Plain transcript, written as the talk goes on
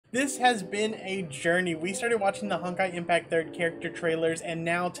This has been a journey. We started watching the Honkai Impact third character trailers, and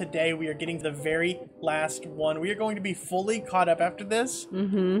now today we are getting to the very last one. We are going to be fully caught up after this.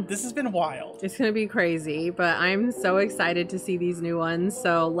 This has been wild. It's gonna be crazy, but I'm so excited to see these new ones,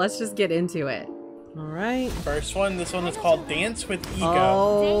 so let's just get into it. All right. First one, this one is called Dance with Ego.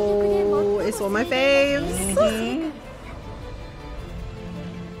 Oh, it's one of my faves.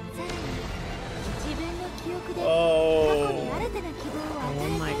 Oh. Oh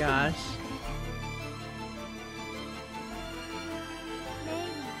my gosh.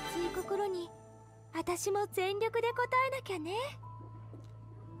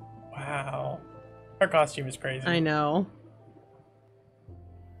 Wow. Her costume is crazy. I know.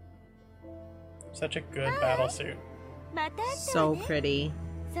 Such a good battlesuit. So pretty.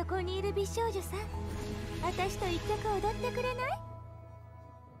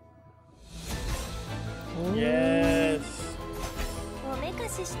 Yes.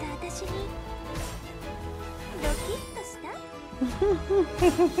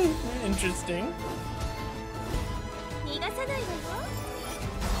 Interesting.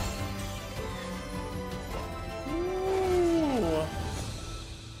 Ooh.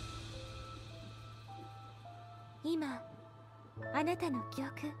 今あなたの記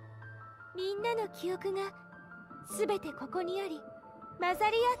憶みんなの記憶がすべてここにあり混ざ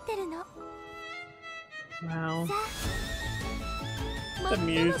り合ってるの Wow. The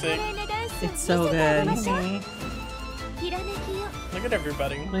music. It's so good. Look at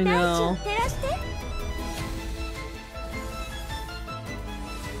everybody. I know.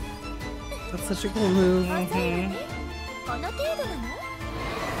 That's such a cool move.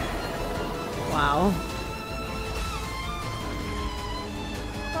 Wow.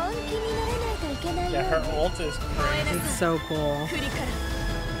 Yeah, her ult is crazy. It's so cool.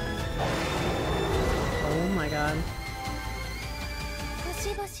 Oh my god.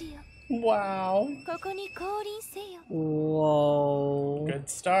 Wow. Whoa. Good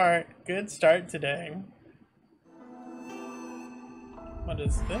start. Good start today. What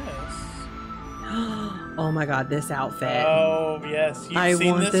is this? Oh my god, this outfit. Oh, yes. You've I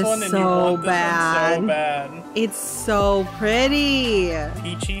seen want this one and you so want this one so bad. It's so pretty.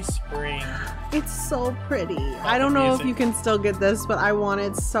 Peachy Spring. It's so pretty. I don't know if you can still get this, but I want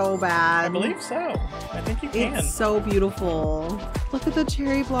it so bad. I believe so. I think you can. It's so beautiful. Look at the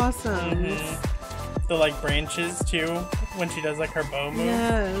cherry blossoms. The like branches too, when she does like her bow move.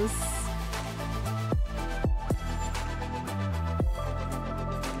 Yes.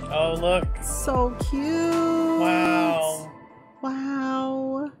 Oh, look. So cute. Wow.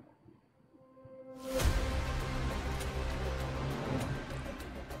 Wow.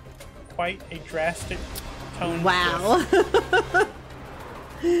 Quite a drastic tone. Wow.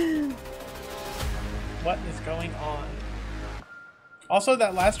 What is going on? Also,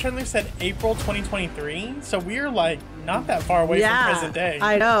 that last trailer said April 2023, so we're like not that far away from present day.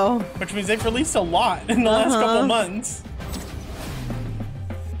 I know. Which means they've released a lot in the last couple months.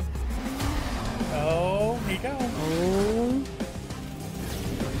 Oh, here you go. Oh.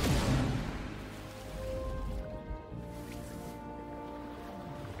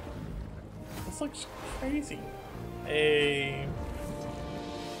 This looks crazy. Hey.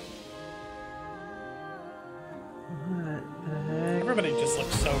 What the heck? Everybody just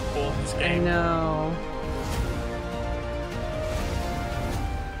looks so cool in this I game. know.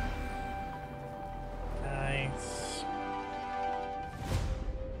 Nice.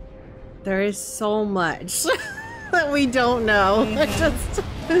 There is so much that we don't know.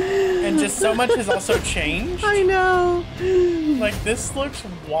 And just so much has also changed. I know. Like, this looks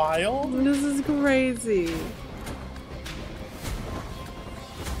wild. This is crazy.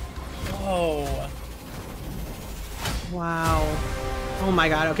 Whoa. Wow. Oh my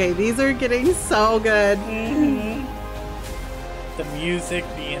god. Okay, these are getting so good. The music,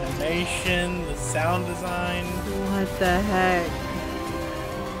 the animation, the sound design. What the heck?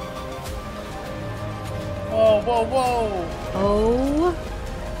 Whoa, whoa, whoa. Oh.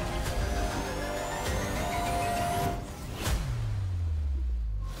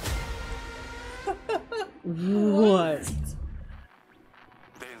 What?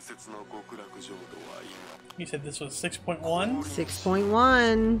 You said this was 6.1?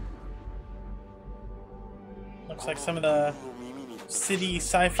 6.1. Looks like some of the city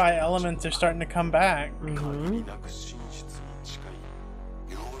sci-fi elements are starting to come back.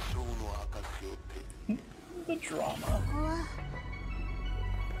 The drama.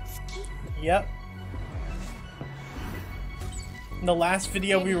 Yep. In the last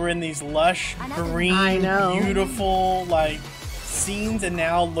video we were in these lush, green, beautiful, like, scenes, and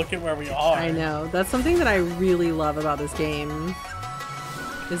now look at where we are. I know. That's something that I really love about this game.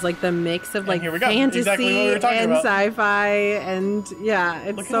 is like the mix of like here we go. fantasy Exactly what we were talking and about. sci-fi, and yeah,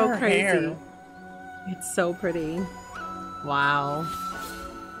 it's Look so at her crazy. hair. It's so pretty. Wow.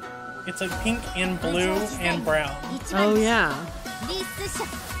 It's like pink and blue and brown. Oh yeah.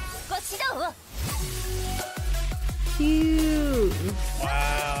 Cute.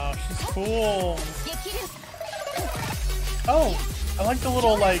 Wow, she's cool. Oh, I like the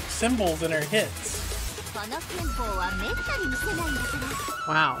little like symbols in her hits.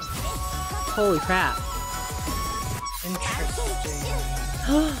 Wow. Holy crap.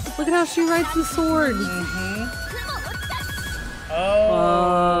 Interesting. Look at how she rides the sword.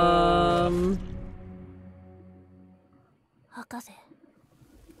 Oh.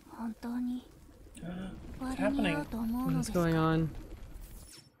 What's happening? What's going on?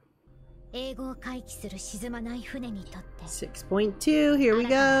 英語を回帰する沈まない船にとって 6.2, here we あ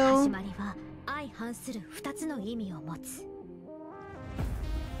なたの go. 始まりは相反する2つの意味を持つ。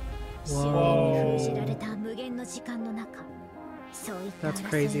自然に封じられた無限の時間の中、そういった That's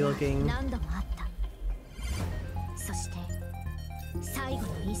crazy 争いは looking. 何度もあった。そして最後の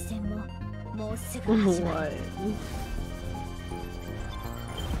一戦ももうすぐ始ま What? る。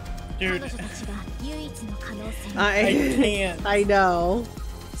 Dude, 彼女たちが唯一の可能性 I I can't. I know.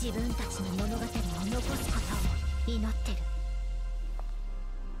 自分たちの物語を残すことを祈ってる。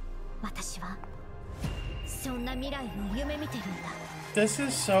私はそんな未来を夢見てるんだ。 This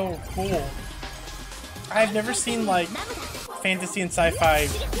is so cool. I've never seen like fantasy and sci-fi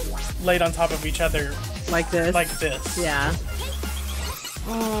laid on top of each other Like this? like this. Yeah.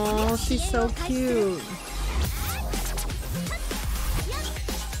 Oh, she's so cute.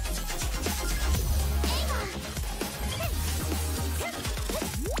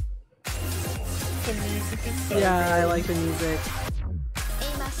 The music is so Yeah, I good. like the music. エイ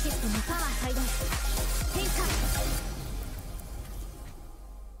マーシステムパワー最大変化。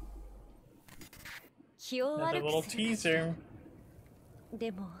気を Another 悪 little くする teaser.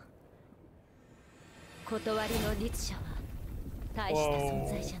 でも断りの律者は大した存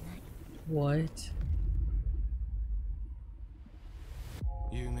在じゃない。 What?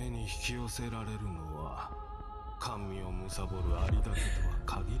 夢に引き寄せられるのは甘味を貪るありだけとは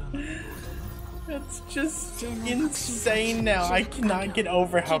限らないようだな。 It's just insane now. I cannot get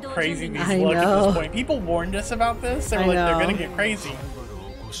over how crazy these I look at know. this point. People warned us about this. They were I like, they're know. gonna get crazy.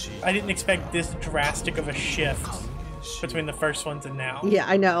 I didn't expect this drastic of a shift between the first ones and now. Yeah,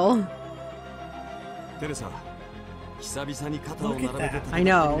 I know. テレサ、久々に肩を並べて Look at that. I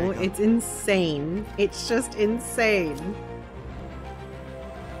know. It's insane. It's just insane. ブ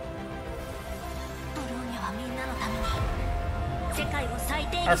ローニャはみんなのために世界を最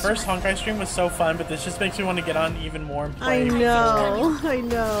低 Our にしま first す。 Honkai stream was so fun, but this just makes me want to get on even more and I play. know. I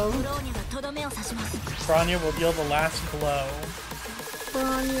know. ブローニャがとどめを刺します。 Bronya will deal the last blow.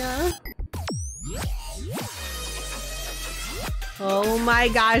 Bronya. Oh my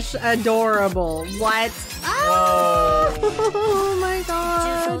gosh, adorable. What? Whoa. Oh my 重装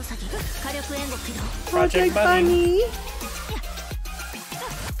god. ウサギ火力援護起動。 Project Project Bunny.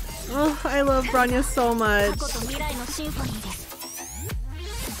 Oh, I love Bronya so 過 much. 去と未来のシンフォニーです。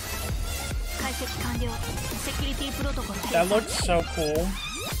解析完了。セキュリティプロトコル That looks so cool.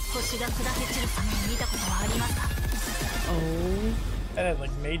 星が砕け散る様を見たことはありますか？ Oh. That had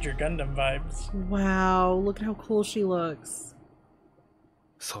like major Gundam vibes. Wow, look at how cool she looks.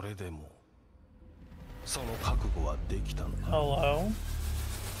 それでもその覚悟はできたのか。 Hello?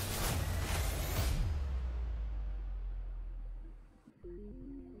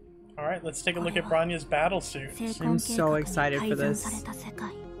 Alright, let's take a look at Bronya's battlesuit. I'm so excited for this.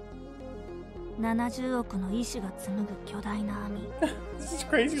 70億の意志が紡ぐ巨大な網。 This is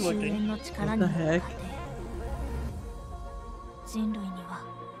crazy 終 looking. 焉の力による What the heck? 過程。人類には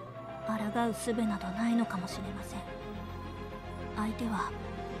抗う術などないのかもしれません。相手は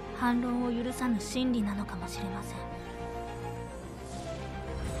反論を許さぬ真理なのかもしれません。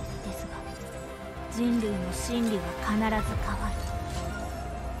ですが、人類の真理は必ず変わる。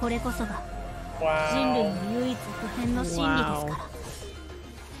これこそが人類 Wow. の唯一不変の真理ですから。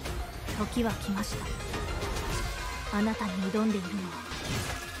時は来ました。あなたに挑んでいるのは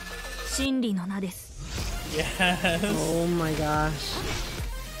真理の名です。 Yes. Oh my gosh.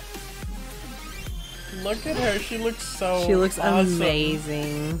 Look at her. She looks so She looks awesome.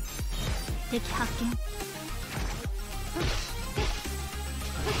 amazing. 敵発見。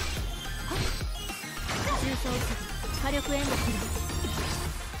重装火力援護起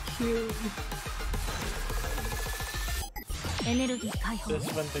動。 Cute. エネルギー解放。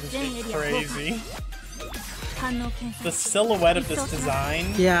 This one thing's 全エ getting リア公開。 crazy. 反応検 The 索。 silhouette of this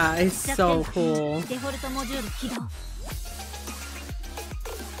design. Yeah, it's so cool. デフォルトモジュール起動。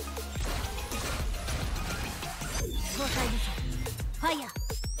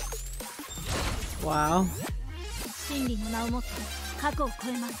Wow. 真理の名をもって過去を超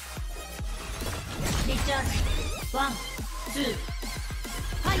えます。リチャージワン、ツー、フ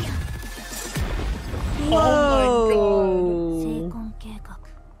ァイヤー。 Whoa. 成婚計画。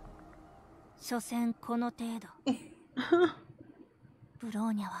所詮この程度。ブロ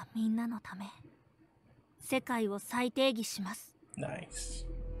ーニャはみんなのため。世界を再定義します。 Nice.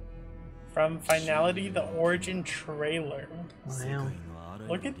 From Finality, the origin trailer. Wow.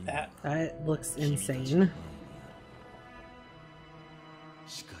 Look at that. That looks insane.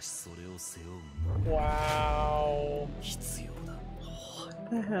 Wow. What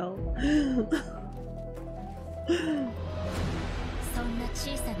the hell? そんな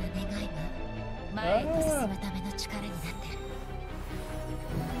小さな願いが前へと進むための力になってる。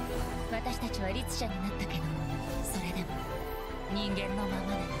私たちは律者になったけど、それでも人間のまま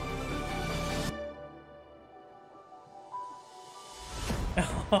なの。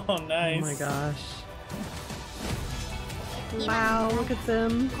 Oh, nice. Oh my gosh. Wow, look at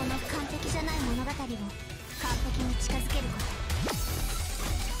them. この完璧じゃない物語を完璧に近づけること。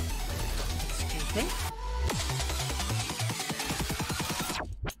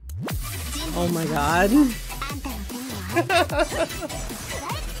 Oh my god.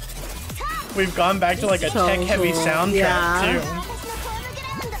 We've gone back to like a So tech-heavy cool. soundtrack Yeah. too.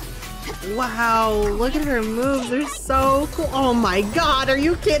 Wow, look at her moves. They're so cool. Oh my god, are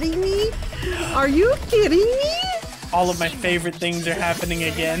you kidding me? Are you kidding me? All of my favorite things are happening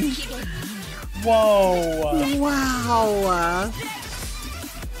again. Whoa. Wow.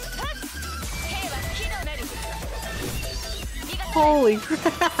 Holy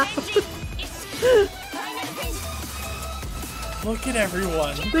crap. Look at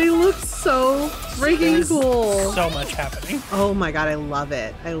everyone. They look so freaking There's cool. so much happening. Oh my god, I love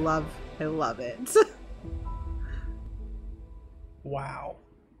it. I love it. Wow.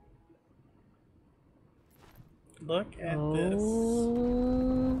 Look at Oh. this.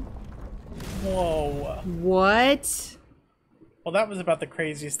 Whoa. What? Well, that was about the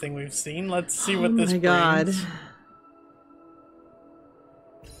craziest thing we've seen. Let's see Oh what this my god. brings.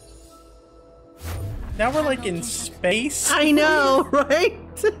 Now we're like in space. I know, right?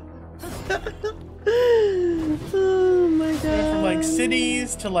 Oh my god. From like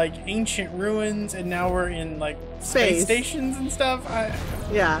cities to like ancient ruins, and now we're in like space Space. stations and stuff.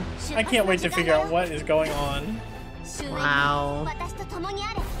 Yeah. I can't wait to figure out what is going on. Wow.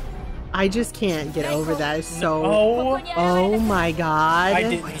 I just can't get over that. It's so. Oh, Oh my god. I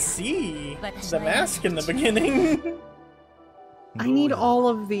didn't see the mask in the beginning. I need all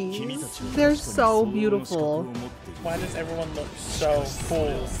of these. They're so beautiful. Why does everyone look so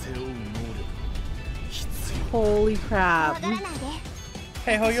cool? Holy crap.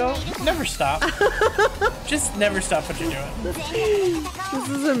 Hey Hoyo, never stop. Just never stop what you're doing. This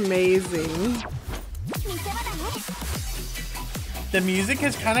is amazing. The music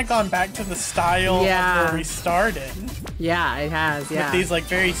has kind of gone back to the style of Yeah. where we started. Yeah, it has. With Yeah. these like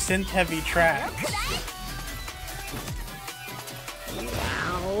very synth-heavy tracks.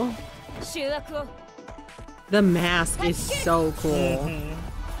 Wow. The mask is so cool. Mhm.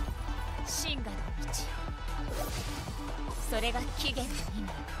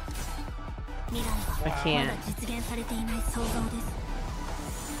 I can't.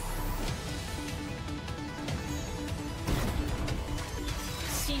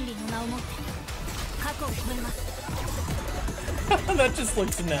 That just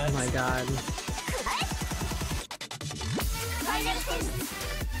looks nuts. Oh my god.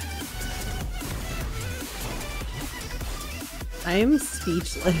 I am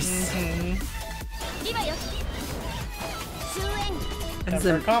speechless. As Time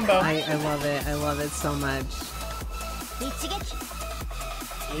for a combo. I love it. I love it so much.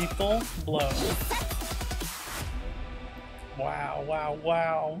 Lethal blow. Wow, wow,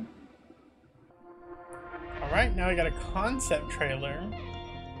 wow. Alright, now we got a concept trailer.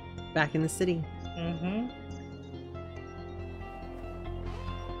 Back in the city. Mm-hmm.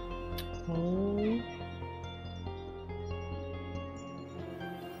 Oh.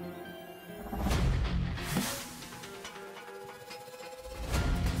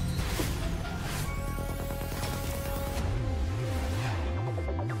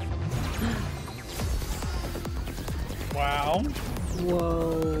 Wow.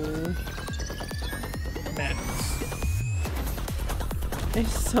 Whoa. Madness.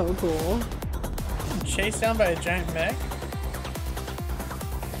 It's so cool. Chased down by a giant mech.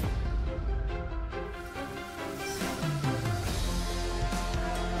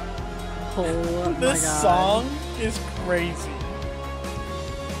 Oh my This god. song is crazy.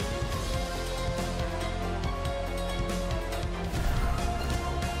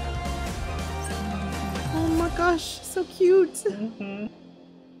 gosh, so cute.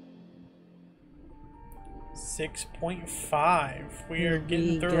 6.5. We are Here getting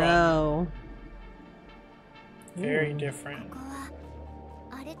we through them. go. Very different. ここは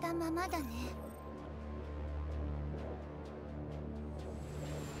荒れたままだね。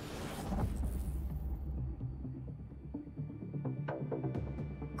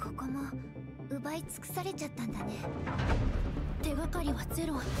ここも奪い尽くされちゃったんだね。手がかりはゼ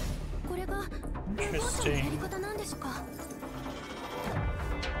ロ。これがお坊ちゃんのやり方なんですか。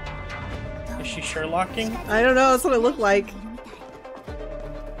 Is she Sherlocking? I don't know, that's what it looked like.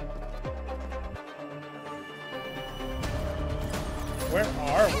 Where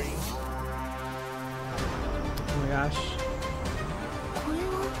are we? Oh my gosh. これ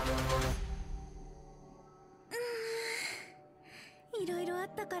はいろいろあっ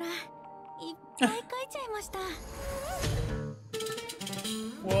たからいっぱい書いちゃいました。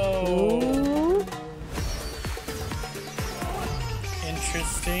 Whoa. Ooh.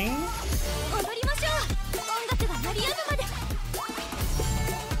 Interesting. 踊りましょう。音楽が鳴り止むまで。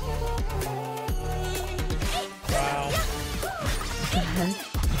 Wow.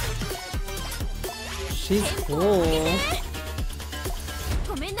 She's cool.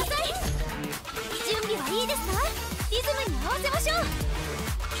 ごめんなさい。準備はいいですか？リズムに合わせましょう。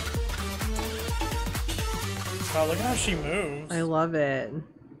 Wow, look at how she moves. I love it.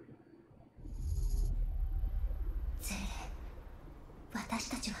 私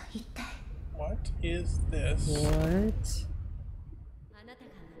たちは一体。 What is this? What?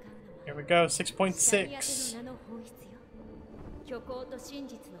 Here we go, 6.6.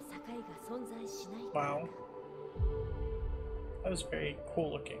 Wow. That was very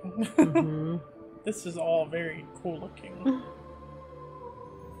cool looking. This is all very cool looking.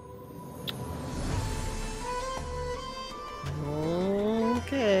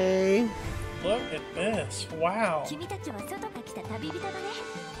 Okay. Look at this. Wow. 君たちは外から来た旅人だね。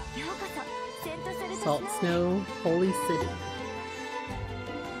ようこそセントサルタス Salt の Snow, Holy City.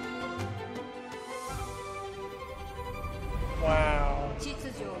 Wow.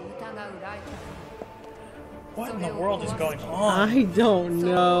 What in the world is going on? I don't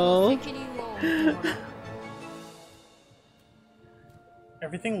know.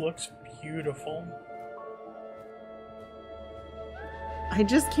 Everything looks beautiful. I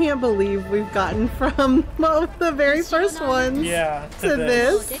just can't believe we've gotten from the very first ones Yeah, to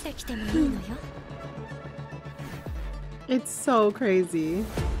this. 出てきてもいいのよ。 It's so crazy.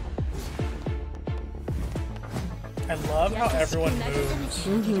 I love how everyone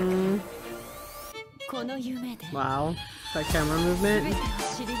moves. この夢で Wow. That camera movement. 全てを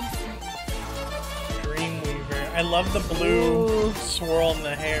知りなさい。 Dreamweaver. I love the blue Ooh. swirl in the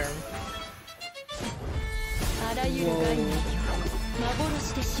hair. あらゆる概念を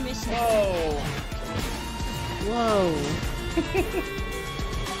幻で示した Whoa. Whoa.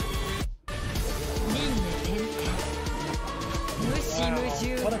 輪廻転々無視 Wow. 無重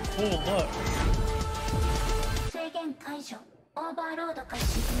What a cool look. 制限解除オーバーロード開始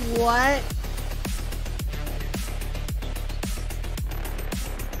What?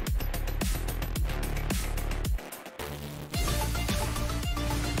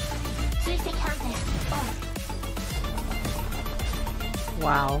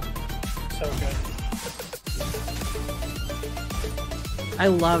 Wow. So good. I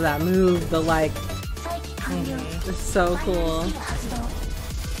love that move. The like, it's so cool.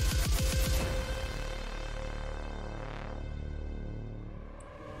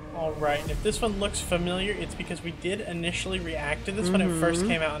 Alright, and if this one looks familiar, it's because we did initially react to this when it first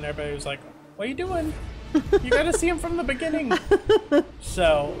came out and everybody was like, what are you doing? You gotta see him from the beginning.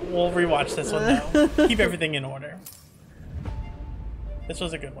 So, we'll rewatch this one now. Keep everything in order. This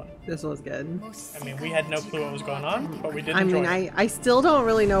was a good one. This was good. I mean, we had no clue what was going on, but we did I enjoy mean, it. I still don't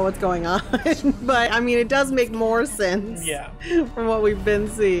really know what's going on, but I mean, it does make more sense. Yeah. From what we've been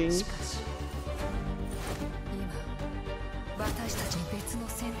seeing. 私たちに別の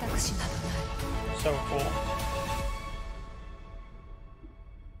選択肢などない So cool.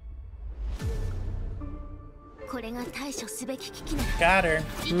 Got her.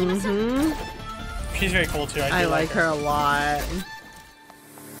 She's very cool too. I do like her a lot.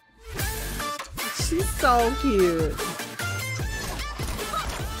 She's so cute.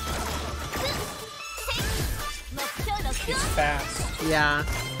 She's fast. Yeah.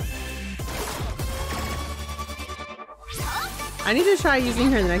 I need to try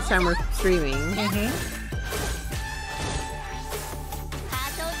using her the next time we're streaming.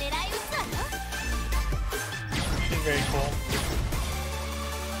 She's very cool.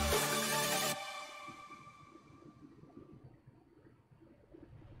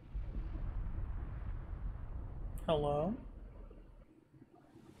 Hello.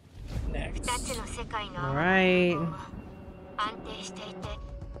 Next. All right. 安定していて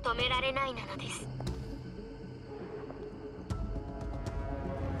止められないなのです。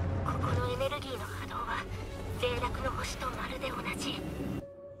ここのエネルギーの波動は脆弱の星とまるで同じ。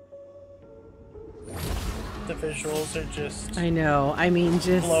 The visuals are just I know. I mean,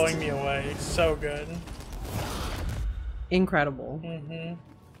 just blowing me away. So good. Incredible. Mm-hmm.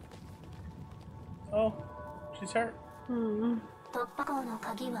 Oh, she's hurt. 突破口の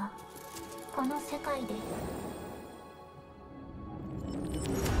鍵はこの世界で。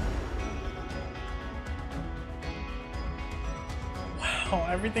 Wow,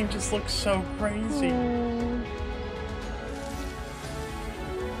 everything just looks so crazy.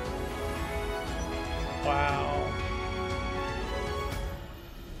 Wow.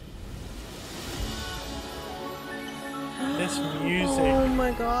 This music. Oh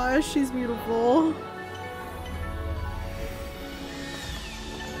my gosh, she's beautiful.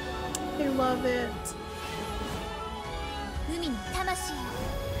 I love it. 海の魂よ、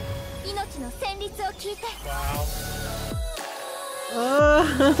命の旋律を聞いて。 Wow.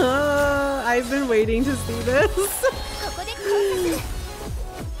 I've been waiting to see this. ここで交差する。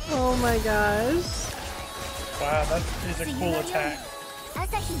 Oh my gosh. Wow, that is a cool attack.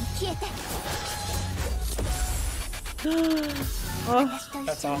 朝日に消えて。 Oh, 私と一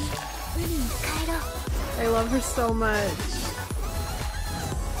That's 緒に awesome. 海に帰ろう。 I love her so much.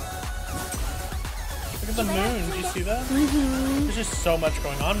 Look at the moon. Did you see that? There's just so much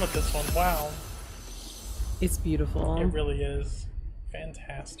going on with this one. Wow. It's beautiful. It really is.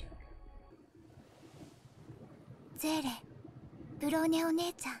 Fantastic. ゼーレ、ブローニャお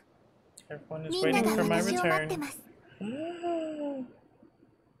姉ちゃん。 Everyone is みんな waiting が for my 私を待って return. ます。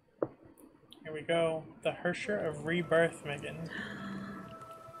 Here we go. The Herrscher of Rebirth, Megan.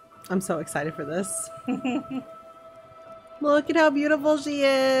 I'm so excited for this. Look at how beautiful she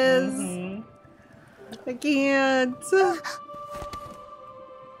is. I can't.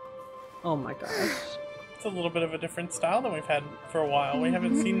 Oh my gosh. It's a little bit of a different style than we've had for a while. We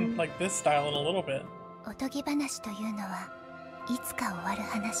haven't seen like this style in a little bit. おとぎ話というのはいつか終わる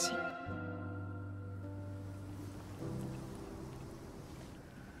話。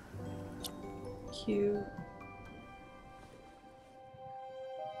 Cute.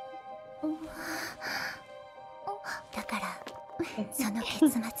 だからその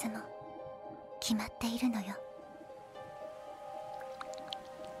結末も決まっているのよ。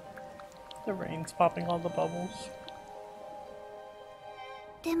 The rain's popping all the bubbles.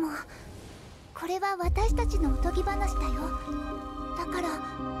 でもこれは私たちのおとぎ話だよ。だから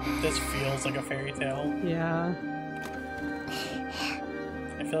This feels like a fairy tale. Yeah.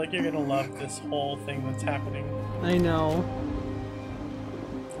 I feel like you're gonna love this whole thing that's happening. I know.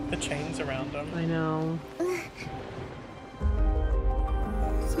 The chains around him. I know.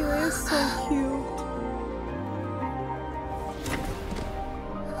 Celia is so cute.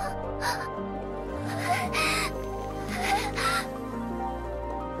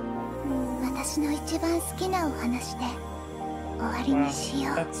 私の一番好きなお話で終わり Wow, にし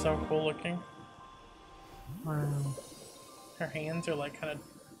よう。 that's so cool looking. Wow. Her hands are like kind of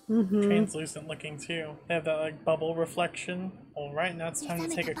translucent looking too. They have that like bubble reflection. All right, now it's time to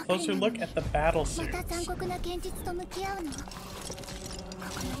take a closer look at the ま battlesuits. た残酷な現実と向き合うの。こ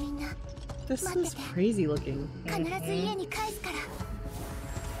このみんな This is crazy looking. 必ず家に返すか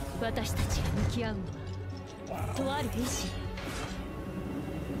ら。私たちが向き合うのは Wow. とある兵士。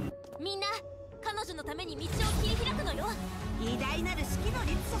みんな彼女のために道を切り開くのよ。偉大なる指揮の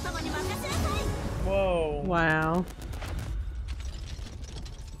律者様に任せなさい。 Whoa. Wow.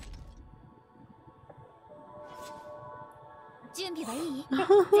 準備はいい？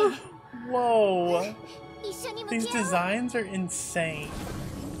 Whoa. 一緒に向 These き合おう。 designs are insane.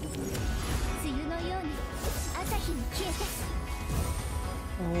 梅雨のように朝日に消えて。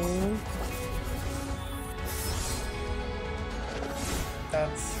 Oh.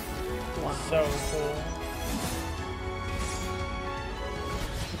 That's Wow. so cool.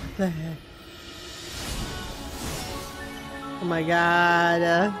 What the heck? Oh my god.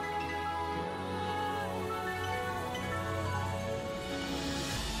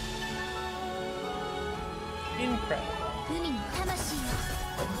 Incredible. 海の魂よ、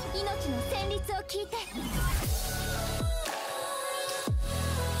命の旋律を聞いて。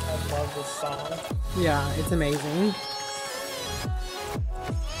 I love this song. Yeah, it's amazing.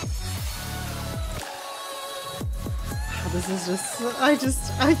 Wow, this is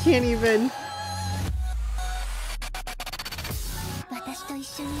I can't even. 私と一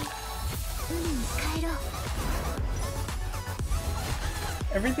緒に海に帰ろう。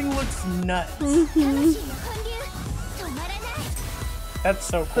 Everything looks nuts. 魂の本流、That's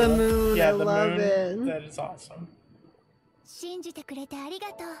so cool. The moon, yeah, I the love moon. it. That is awesome. 信じてくれてありが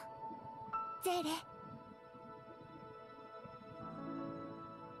とうゼーレ。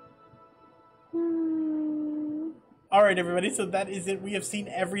 Alright everybody, so that is it. We have seen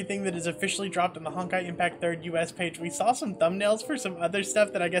everything that is officially dropped on the Honkai Impact 3rd US page. We saw some thumbnails for some other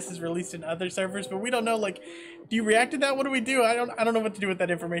stuff that I guess is released in other servers, but we don't know, like, do you react to that? What do we do? I don't know what to do with that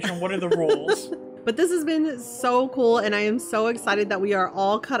information. What are the rules? But this has been so cool, and I am so excited that we are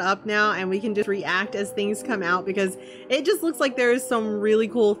all caught up now and we can just react as things come out, because it just looks like there's some really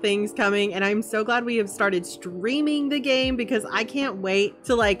cool things coming, and I'm so glad we have started streaming the game because I can't wait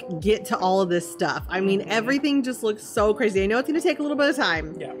to like get to all of this stuff. I mean, everything just looks so crazy. I know it's going to take a little bit of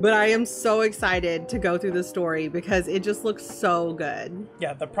time, yeah, but I am so excited to go through the story because it just looks so good.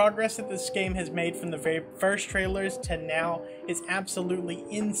 Yeah, the progress that this game has made from the very first trailers to now is absolutely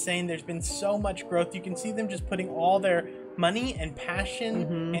insane. There's been so much growth. You can see them just putting all their money and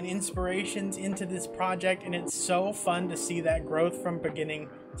passion and inspirations into this project, and it's so fun to see that growth from beginning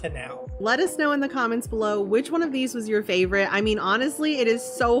to now. Let us know in the comments below which one of these was your favorite. I mean, honestly, it is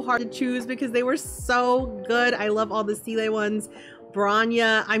so hard to choose because they were so good. I love all the Seele ones.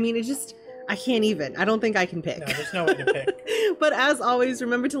 Bronya, I mean, it just, I can't even. I don't think I can pick. No, there's no way to pick. But as always,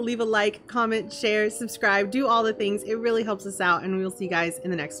 remember to leave a like, comment, share, subscribe, do all the things. It really helps us out, and we'll see you guys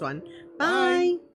in the next one. Bye.